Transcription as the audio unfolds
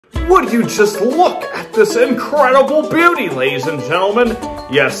Would you just look at this incredible beauty, ladies and gentlemen?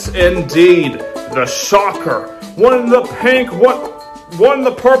 Yes, indeed, the shocker. One in the pink, one in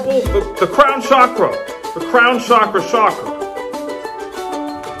the purple, the crown chakra. The crown chakra shocker.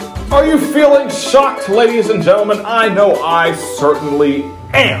 Are you feeling shocked, ladies and gentlemen? I know I certainly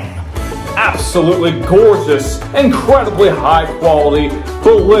am. Absolutely gorgeous, incredibly high quality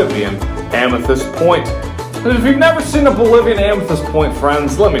Bolivian amethyst point. And if you've never seen a Bolivian amethyst point,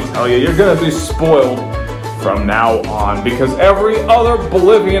 friends, let me tell you, you're going to be spoiled from now on, because every other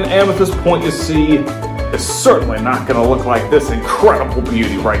Bolivian amethyst point you see is certainly not going to look like this incredible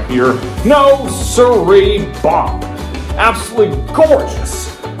beauty right here. No siree, Bob. Absolutely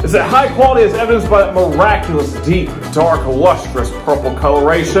gorgeous. Is it high quality as evidenced by that miraculous, deep, dark, lustrous purple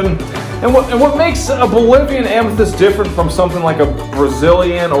coloration? And what makes a Bolivian amethyst different from something like a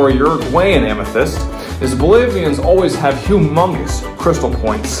Brazilian or a Uruguayan amethyst is Bolivians always have humongous crystal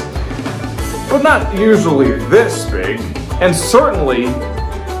points, but not usually this big, and certainly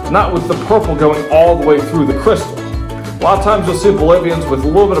not with the purple going all the way through the crystal. A lot of times you'll see Bolivians with a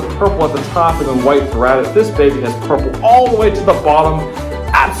little bit of purple at the top and then white throughout it. This baby has purple all the way to the bottom.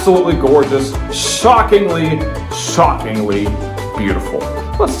 Absolutely gorgeous, shockingly beautiful.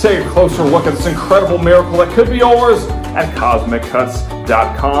 Let's take a closer look at this incredible miracle that could be yours at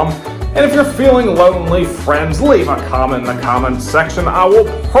cosmiccuts.com. And if you're feeling lonely, friends, leave a comment in the comment section. I will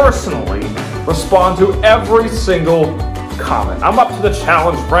personally respond to every single comment. I'm up to the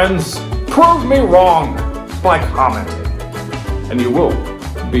challenge, friends. Prove me wrong by commenting, and you will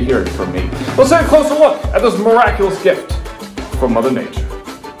be hearing from me. Let's take a closer look at this miraculous gift from Mother Nature.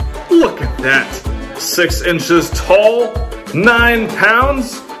 Look at that. 6 inches tall, 9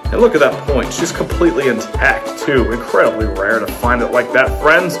 pounds. And look at that point. She's completely intact, too. Incredibly rare to find it like that,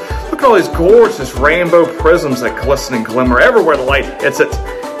 friends. Look at all these gorgeous rainbow prisms that glisten and glimmer everywhere the light hits it.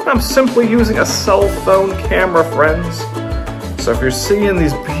 And I'm simply using a cell phone camera, friends. So if you're seeing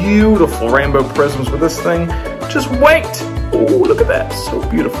these beautiful rainbow prisms with this thing, just wait. Oh, look at that. So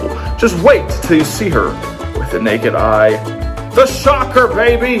beautiful. Just wait till you see her with the naked eye. The shocker,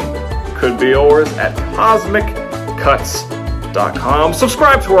 baby, could be yours at cosmiccuts.com.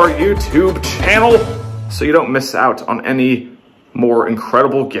 Subscribe to our YouTube channel so you don't miss out on any more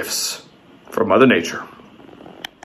incredible gifts from Mother Nature.